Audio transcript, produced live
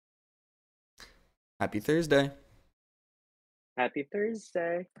Happy Thursday. Happy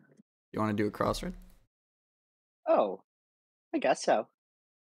Thursday. You want to do a crossword? Oh, I guess so.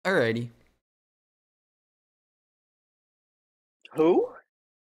 Alrighty. Who?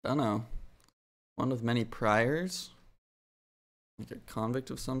 Don't know. One with many priors? Like a convict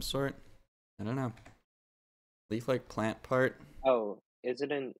of some sort? I don't know. Leaf-like plant part? Oh, is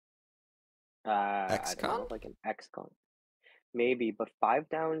it an I don't Ex-con? know, like an X-con? Maybe, but 5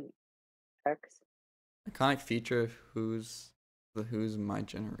 down X? Iconic feature of Who's My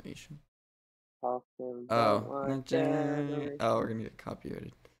Generation? Talking about Oh, my my generation. Oh, we're generation. gonna get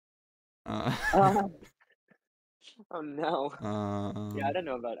copyrighted. Uh, Oh, oh no. Yeah, I um, don't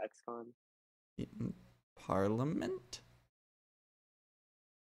know about X-con. in Parliament?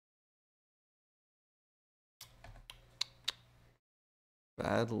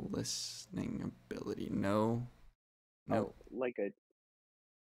 Bad listening ability. No. Nope. Oh, like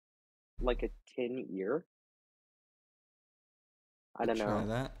a tin ear? I Could don't try know.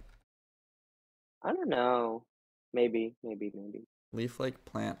 that. I don't know. Maybe. Leaf-like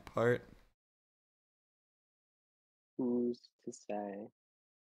plant part. Who's to say?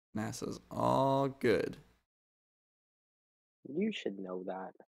 NASA's all good. You should know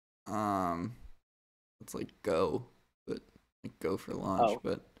that. Um, it's like go, but like go for launch, Oh,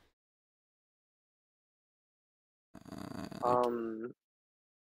 but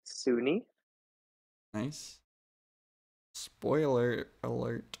Sunni? nice. Spoiler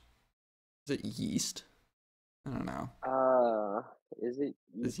alert. Is it yeast? I don't know. Uh, is it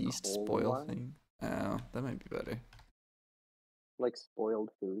E. Does yeast spoil coli? thing? Oh, that might be better. Like spoiled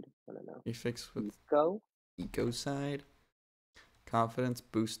food? I don't know. You fix with Eco? ecocide. Confidence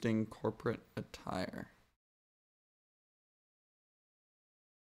boosting corporate attire.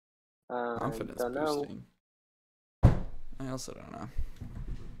 Confidence Don't know. boosting. I also don't know.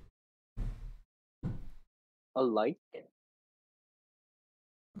 Alike?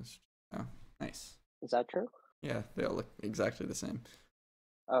 Oh, nice. Is that true? Yeah, they all look exactly the same.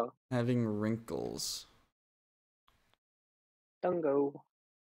 Oh, Having wrinkles. Dungo.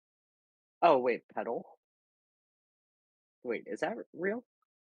 Oh, wait, pedal? Wait, is that real?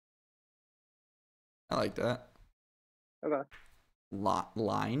 I like that. Okay,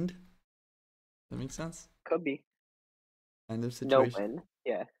 Lined? Does that make sense? could be. Kind of No situation. win.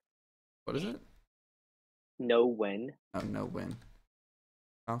 Yeah, What is it? no win. Oh, no win.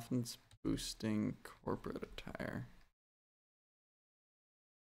 Confidence boosting corporate attire.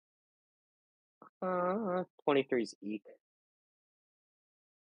 23's eek.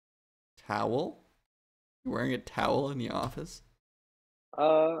 Towel? You wearing a towel in the office?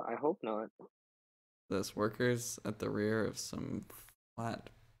 I hope not. This workers at the rear of some flat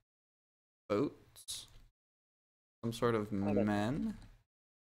boats. Some sort of I don't know. men?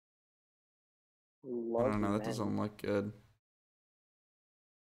 I Love don't know, that men. doesn't look good.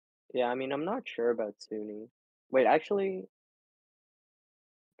 Yeah, I mean, I'm not sure about Sunni. Wait, actually,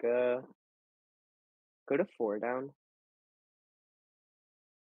 go, go to 4 down.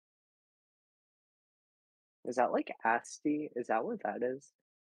 Is that like Asti? Is that what that is?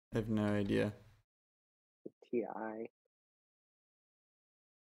 I have no idea. TI.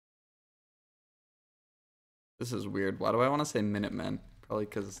 This is weird. Why do I want to say Minutemen? Probably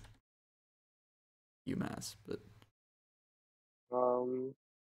because UMass, but Um,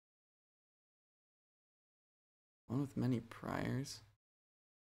 one with many priors.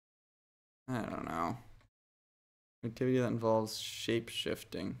 I don't know. Activity that involves shape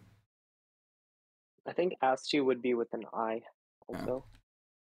shifting. I think Asti would be with an I Oh. also.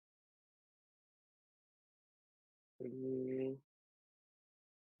 Mm,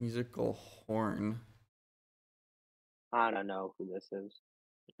 Musical horn. I don't know who this is.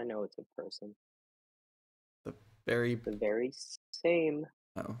 I know it's a person. The very The very same.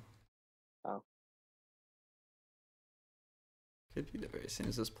 oh. Oh, Could be the very same.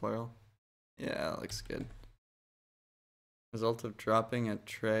 Is this plural? Yeah, that looks good. Result of dropping a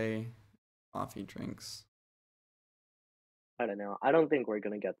tray coffee drinks. I don't know. I don't think we're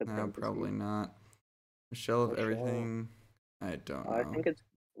gonna get the No, parentheses. probably not. A shell of Michelle. everything. I don't I know. think it's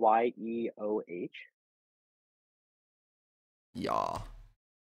YEOH. Yeah.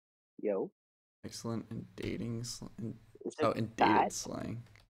 Yo. Excellent in dating slang. Is Oh, it in that? dated slang.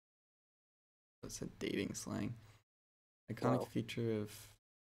 That's a dating slang. Iconic Whoa. feature of.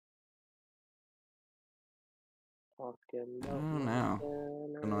 Talking I about don't my know.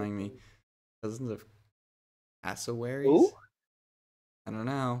 Annoying me. generation. Cousins of cassowaries? Who? I don't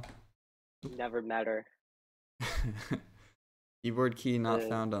know. Never met her. Keyboard key not The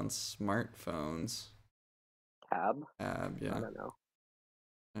found on smartphones. tab? Tab, I yeah. don't know.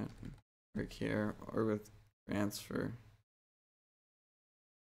 Work here or with transfer.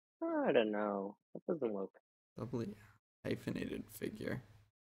 I don't know. That doesn't look. Doubly hyphenated figure.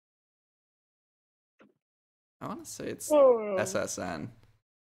 I want to say it's Oh. SSN,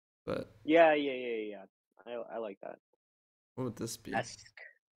 but Yeah. I like that. what would this be? Esque.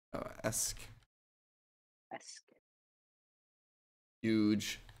 Oh, esque. Esque.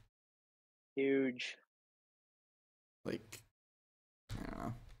 Huge. Huge. Like, I don't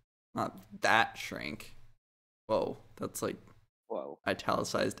know. Not that shrink. Whoa, that's like Whoa.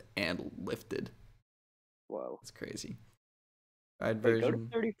 italicized and lifted. Whoa. That's crazy. Guide Wait, go to version.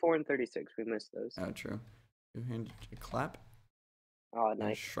 34 and 36. We missed those. Oh, true. Two-handed clap. Oh, A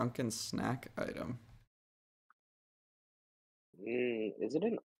nice. shrunken snack item. Is it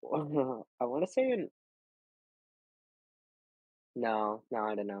an? I want to say an. No,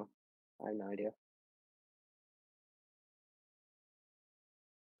 I don't know. I have no idea.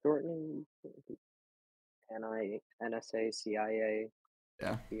 Shortening. NSA, CIA.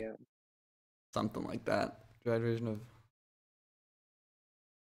 Yeah, Yeah. something like that. Dried version of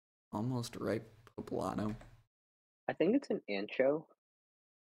almost ripe poblano. I think it's an ancho.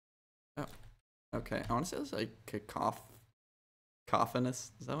 Oh, okay. I want to say it's like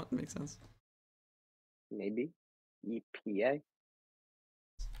cacophonous. Is that what makes sense? Maybe. EPA.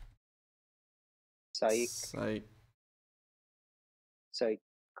 Psych. Psych.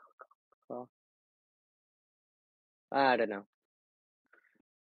 I don't know.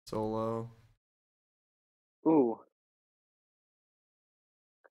 Solo. Ooh.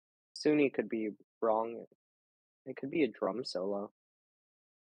 Sunni could be wrong. It could be a drum solo.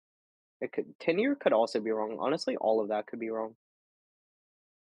 It could. Tenure could also be wrong. Honestly, all of that could be wrong.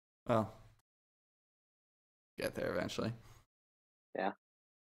 Well, get there eventually. Yeah.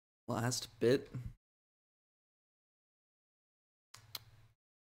 Last bit.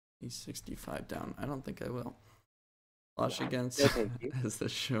 He's 65 down. I don't think I will. Flush against No, thank you. as the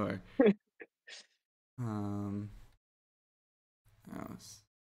shore. Oh,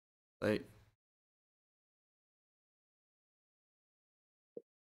 like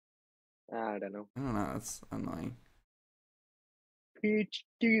I don't know. I don't know. That's annoying.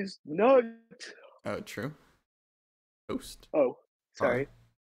 PhD's nuts. Oh, true. Toast. Oh, Char. sorry.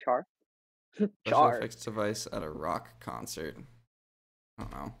 Char. Special Char. effects device at a rock concert. I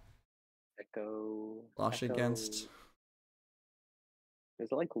don't know. Echo. Flush Echo. against. Is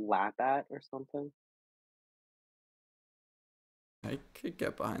it like lap at or something? I could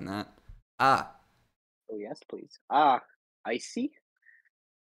get behind that. Ah, Oh yes, please. Ah, icy.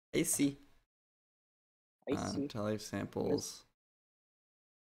 AC. Icy. Tally of samples.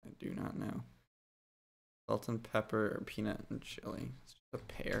 I do not know. Salt and pepper or peanut and chili. It's just a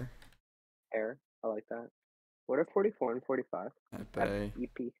pear. Hair. I like that. What are 44 and 45? At bay.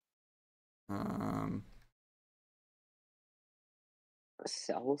 EP. Um,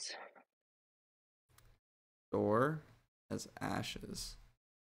 Cells. door as ashes.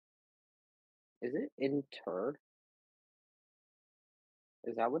 Is it inter?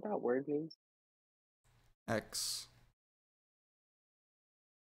 Is that what that word means? X.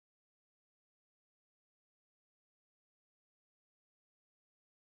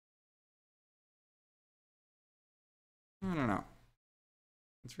 I don't know.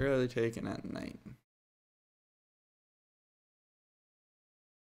 It's rarely taken at night.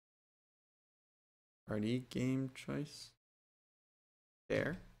 Party game choice.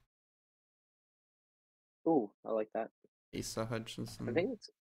 There. Ooh, I like that. Asa Hutchinson. I think it's.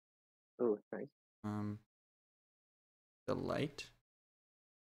 Ooh, nice. Delight.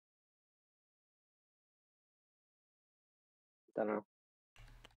 Don't know.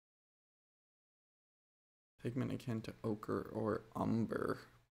 Pigment akin to ochre or umber.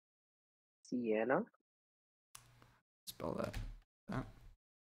 Sienna. Spell that.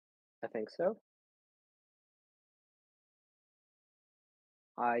 I think so.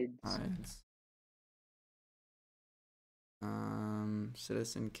 I'd. Hides.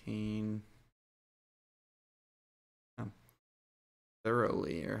 Citizen Kane.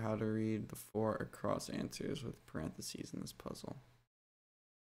 Thoroughly, or how to read the 4 across answers with parentheses in this puzzle.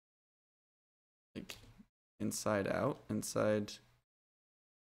 Like inside out, inside.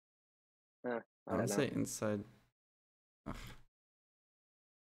 I I don't want to know. say inside. Ugh.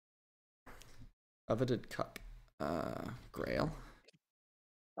 Coveted cup. Grail.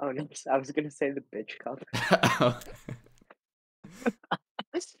 Oh, nice. I was gonna say the bitch cup.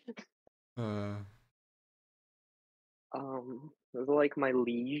 It was like my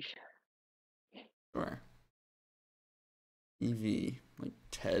liege. Sure. EV, like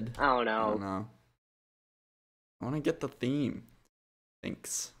Ted. I don't I don't know. know. I want to get the theme.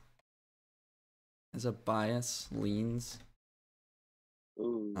 Thanks. Has a bias, leans.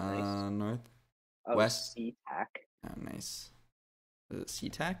 Ooh, nice. North, Oh, west. C-tac. Oh, nice. Is it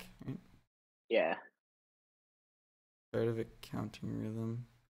C-tac? Right? Yeah. Start of a counting rhythm.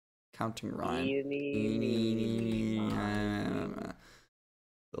 Counting rhyme.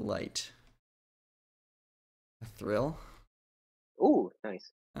 The light. A thrill. Ooh,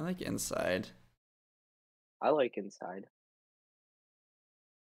 nice. I like inside. I like inside.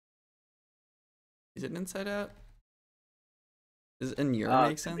 Is it inside out? Does in-your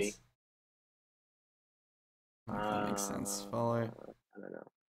make Could be. sense? I think that makes sense. Follow. I don't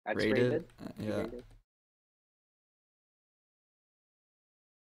know. Rated. X-rated? Yeah. Rated?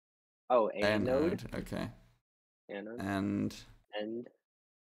 Oh, anode? Okay. Anode. And And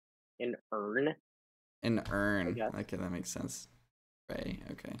an urn, an I urn. guess. Okay, that makes sense. Ray.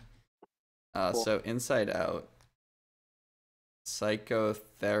 Okay. Cool. So inside out.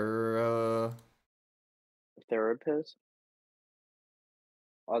 Psychotherapist. Therapist.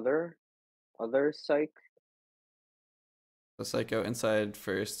 Other psych. So psycho inside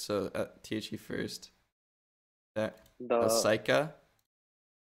first. So THE first. That. Oh, The psycha.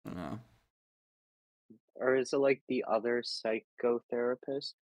 I don't know. Or is it like the other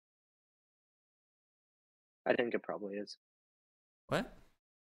psychotherapist? I think it probably is. What?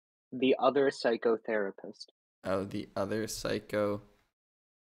 The other psychotherapist. Oh, the other psychotherapist.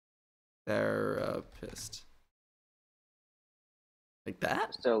 Like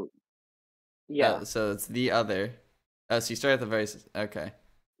that? So, yeah, Oh, so it's the other. Oh, so you start at the very. Okay.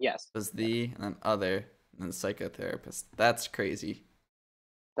 yes. So it's the, and then other, and then psychotherapist. That's crazy.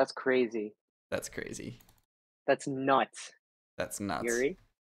 That's crazy. That's crazy. That's nuts. That's nuts. Yuri?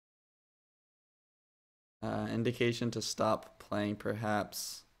 Indication to stop playing,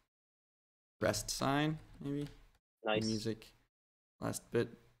 perhaps. Rest sign, maybe? Nice. Music. Last bit.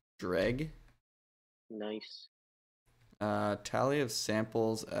 Dreg. Nice. Tally of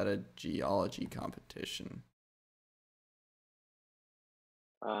samples at a geology competition.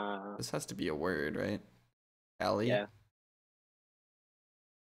 This has to be a word, right? Tally? Yeah.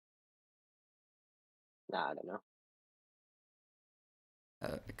 Nah, I don't know.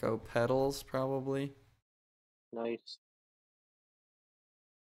 Go pedals, probably. Nice.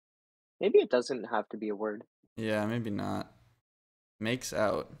 Maybe it doesn't have to be a word. Yeah, maybe not. Makes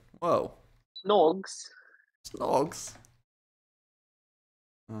out. Whoa. Snogs. Snogs.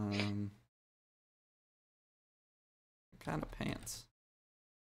 What kind of pants?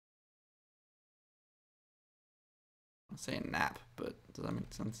 I'm saying nap, but does that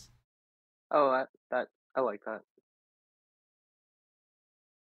make sense? Oh, I like that.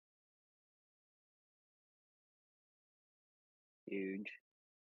 Huge.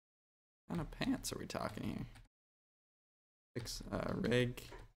 What kind of pants are we talking here? Fix, rig.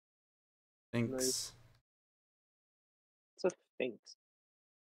 Thinks. Nice. What's a think?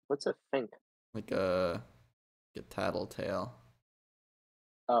 What's a think? Like a tattletale.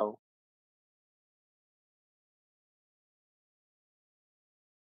 Oh,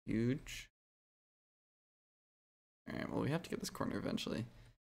 Huge. Alright, well, we have to get this corner eventually.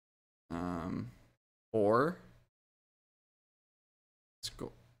 Or.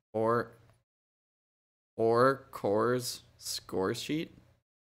 Or cores score sheet.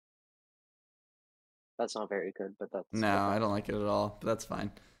 that's not very good, but that's No, okay. I don't like it at all, but that's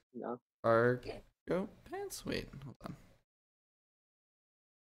fine. No. Cargo pants? Wait, hold on.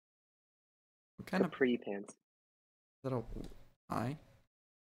 What kind of. Capri pants. Is that a I?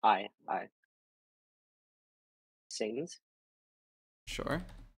 I. Sings. Sure.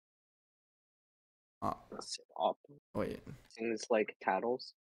 Op. Wait. Sings like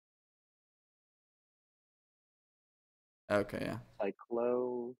tattles. Okay, yeah.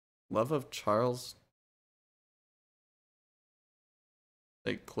 Cyclo. Love of Charles.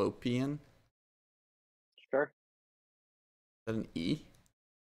 Cyclopean. Sure. Is that an E?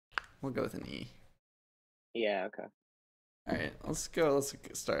 We'll go with an E. Yeah, okay. Alright, let's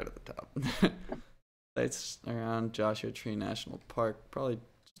start at the top. Sites around Joshua Tree National Park. Probably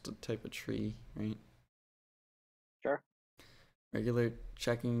just a type of tree, right? Sure. Regularly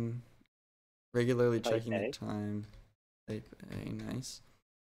checking the time. Type A, nice.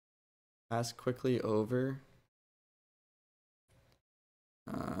 Pass quickly over.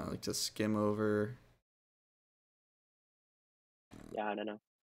 Like to skim over. Yeah, I don't know.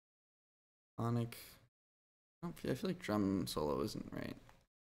 Tonic. I feel like drum solo isn't right.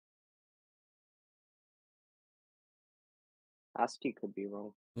 ASCII could be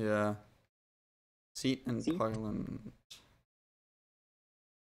wrong. Yeah. Seat in Parliament.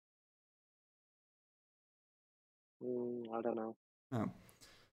 I don't know. Oh.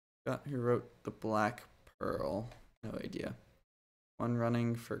 Got who wrote The Black Pearl. No idea. One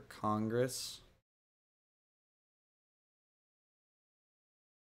running for Congress.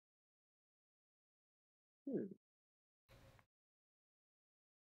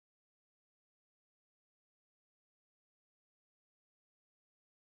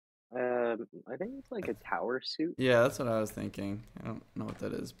 I think it's like a tower suit. Yeah, that's what I was thinking. I don't know what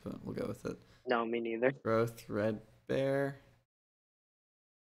that is, but we'll go with it. No, me neither. Growth Red Bear.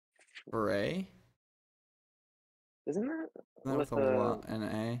 Bray? Isn't that With with an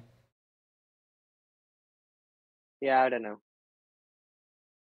A? Yeah, I don't know.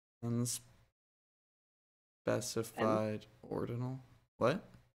 Unspecified ordinal. What?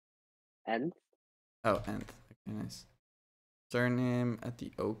 Nth? Oh, nth. Okay, nice. Surname at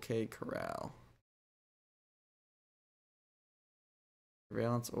the OK Corral.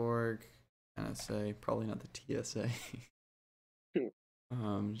 Surveillance org. NSA. Probably not the TSA.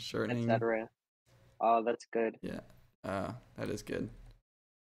 Shortening. Etc. Oh, that's good. Yeah. That is good.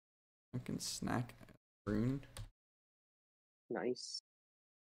 Pumpkin snack. Prune. Nice.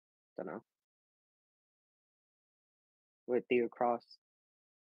 Don't know. Wait, Theo Cross.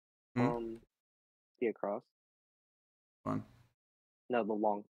 Theo Cross. One. No, the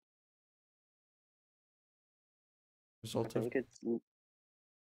long. Result I think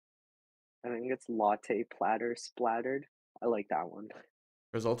it's latte platter splattered. I like that one.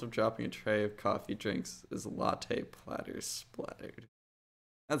 Result of dropping a tray of coffee drinks is latte platter splattered.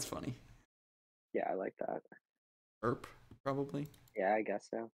 That's funny. Yeah, I like that. Earp, probably. Yeah, I guess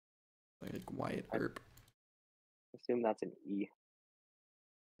so. Like Wyatt Earp. Assume that's an E.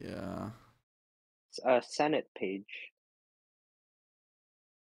 Yeah. It's a Senate page.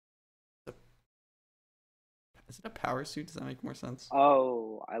 Is it a power suit? Does that make more sense?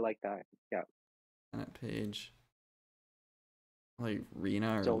 Oh, I like that. Yeah. Senate page. Like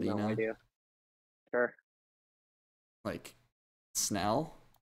Rena or Still Lena. no idea. Sure. Like Snell.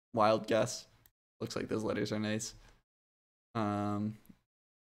 Wild guess. Looks like those letters are nice. I'd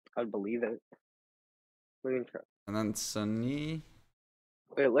believe it. We can try. And then Sunny.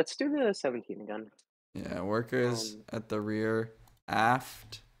 Wait, let's do the 17 again. Yeah, workers at the rear.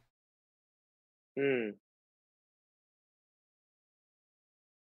 Aft.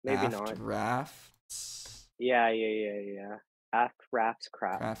 Maybe aft not. rafts. Yeah. Aft rafts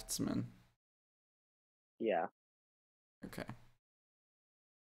Craftsman. Yeah. Okay.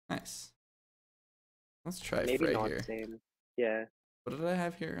 Nice. Let's try Maybe Frey not here. same. Yeah. What did I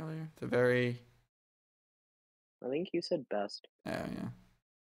have here earlier? The very... I think you said best. Oh, yeah.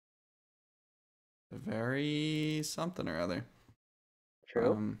 The very something or other.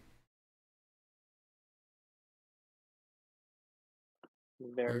 True.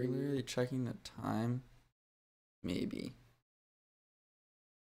 Regularly checking the time? Maybe.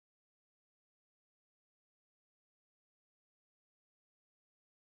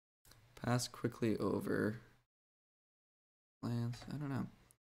 Pass quickly over. Glance. I don't know.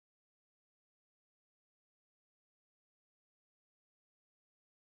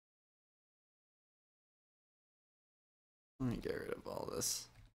 Let me get rid of all this.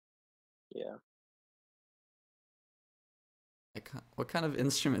 Yeah. What kind of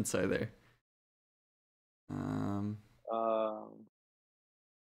instruments are there?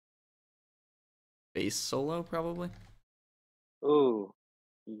 Bass solo, probably? Ooh.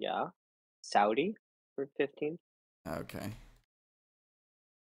 Yeah. Saudi for 15? Okay.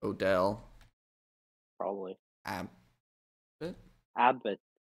 Odell. Probably. Abbott? Abbott.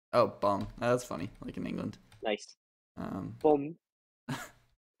 Oh, bum. That's funny, like in England. Nice. Bum.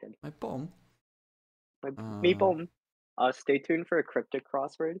 My bum. Me bum. Stay tuned for a cryptic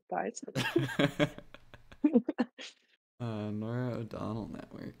crossword, guys. Nora O'Donnell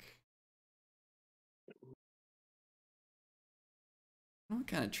Network. I don't know what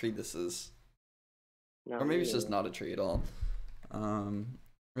kind of tree this is. No, Or maybe it's just not a tree at all.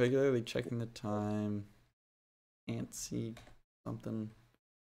 Regularly checking the time. Can't see something.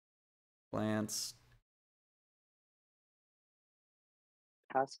 Glance.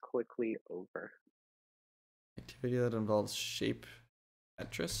 Pass quickly over. Activity that involves shape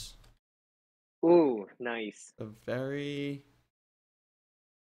Tetris. Ooh, nice. A very...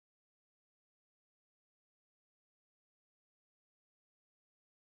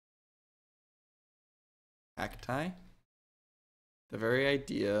 Cacti. The very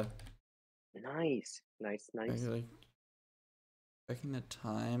idea. Nice. Like, checking the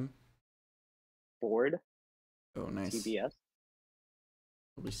time. Board. Oh, nice. CBS.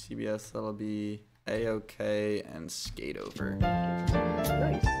 It'll be CBS. That'll be A-OK and Skate Over.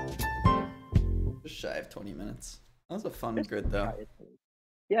 Nice. Just shy of 20 minutes. That was a fun grid, though.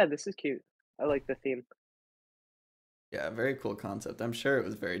 Yeah, this is cute. I like the theme. Yeah, very cool concept. I'm sure it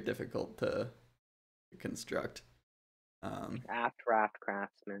was very difficult to construct. Aft raft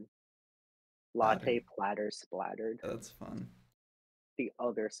craftsman. Ladder. Latte platter splattered. That's fun. The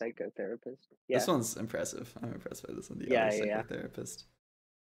other psychotherapist. This Yeah. one's impressive. I'm impressed by this one. The other Yeah. psychotherapist.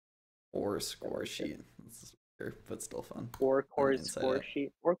 Or That score was good. sheet. This is weird, but still fun. Or And core inside score out.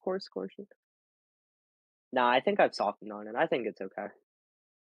 sheet. Or core score sheet. Nah, I think I've softened on it. I think it's okay.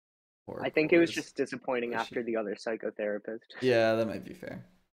 Or I think it was cores. just disappointing Score after sheet. the other psychotherapist. Yeah, that might be fair.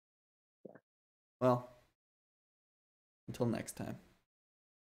 Yeah. Well, until next time.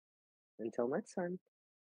 Until next time.